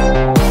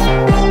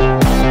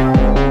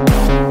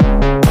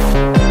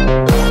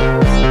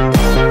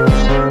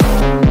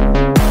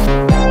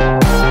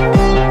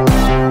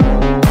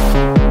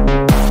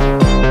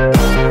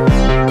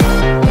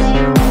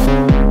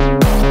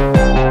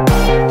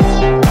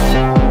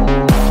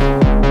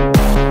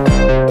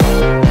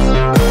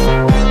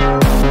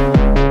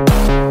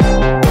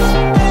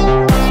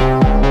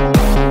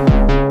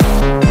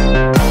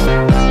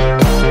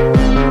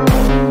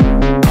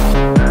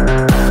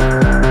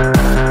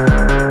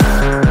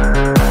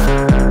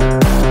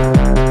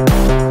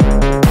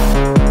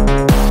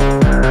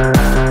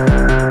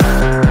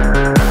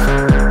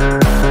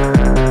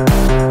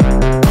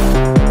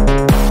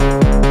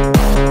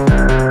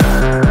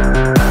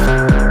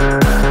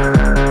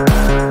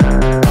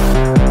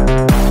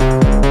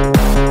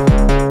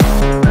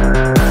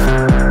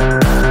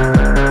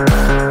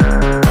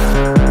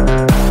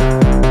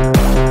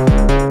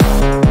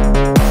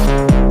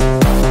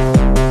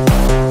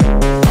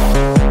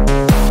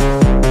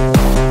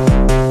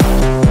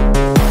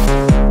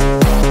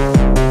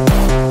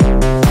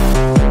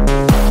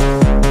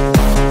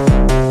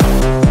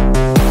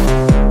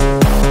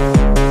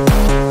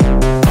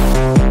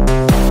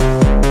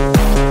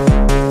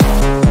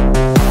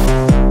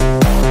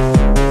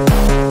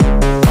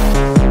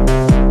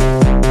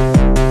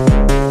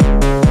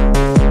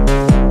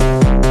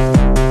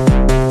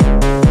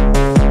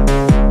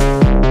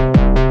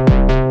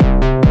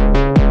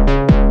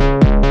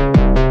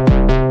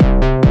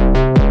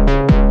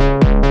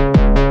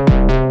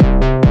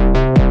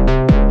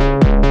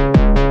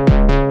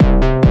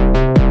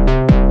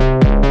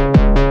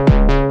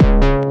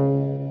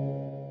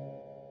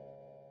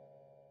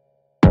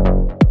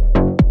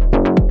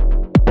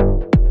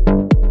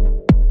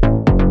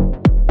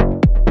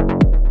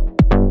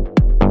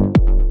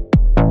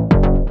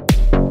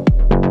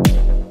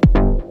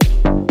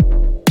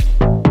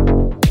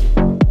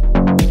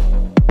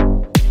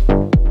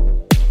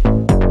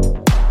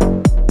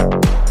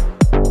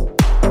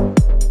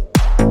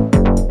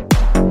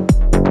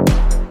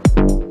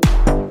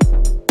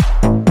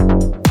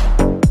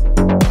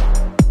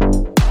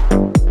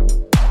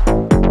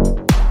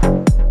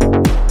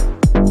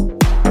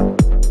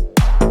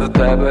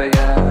 тебе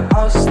є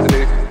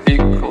острів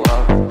ікла,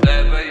 в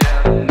тебе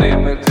є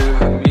ними ти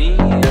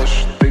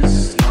вмієш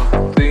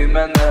тиснути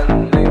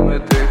мене,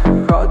 ними ти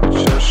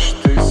хочеш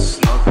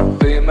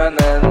тиснути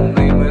мене,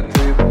 ними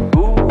ти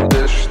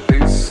будеш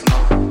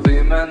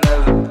тиснути мене,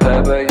 в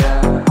тебе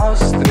є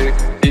острів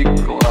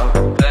ікла,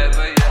 в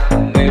тебе є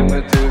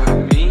ними ти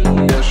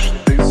вмієш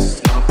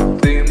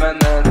тиснути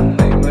мене,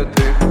 ними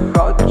ти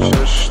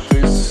хочеш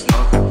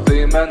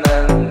тиснути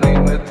мене,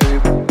 ними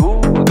ти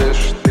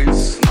будеш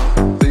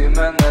тиснути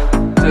мене,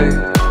 ти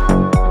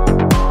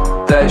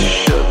те,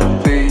 що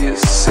ти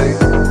єси,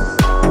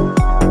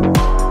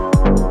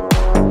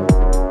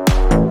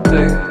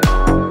 ти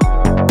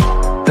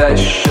те,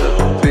 що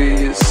ти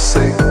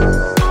єси,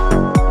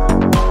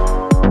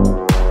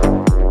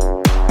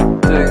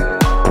 ти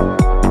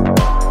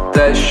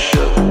те, що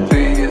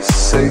ти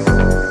єси,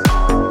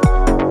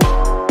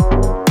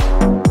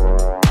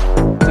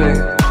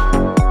 ти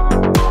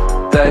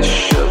те,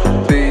 що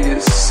ти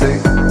єси.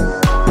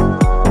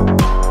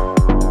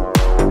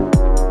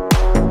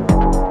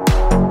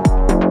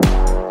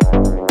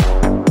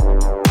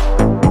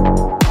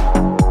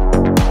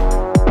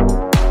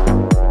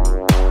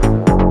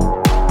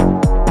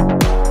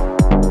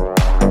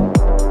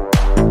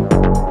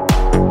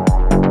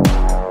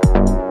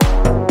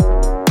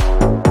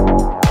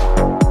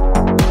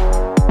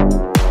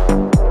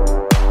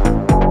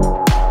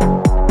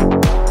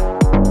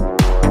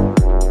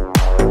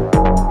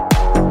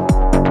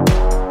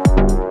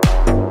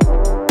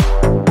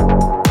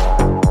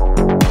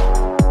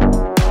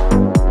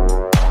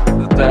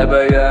 В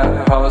тебе є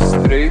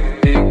гострі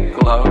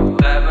ікла, в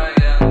тебе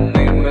є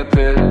ними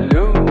ти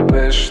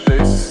любиш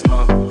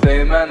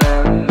тиснути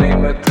мене,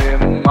 ними ти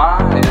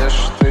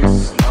маєш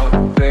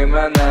тиснути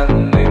мене,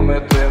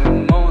 ними ти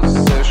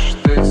мусиш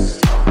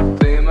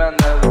тиснути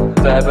мене,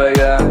 в тебе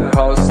є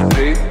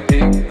гострі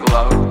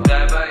ікла, в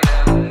тебе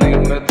є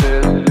ними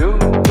ти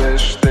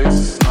любиш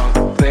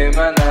тиснути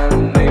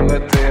мене, ними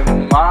ти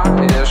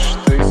маєш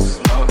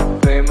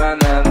тиснути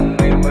мене,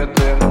 ними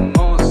ти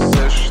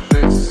мусиш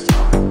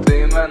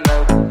тиснути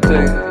мене,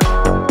 ти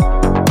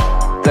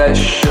те,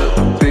 що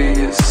ти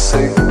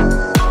єси,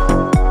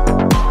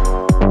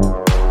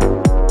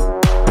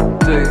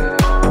 ти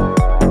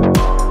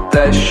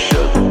те, що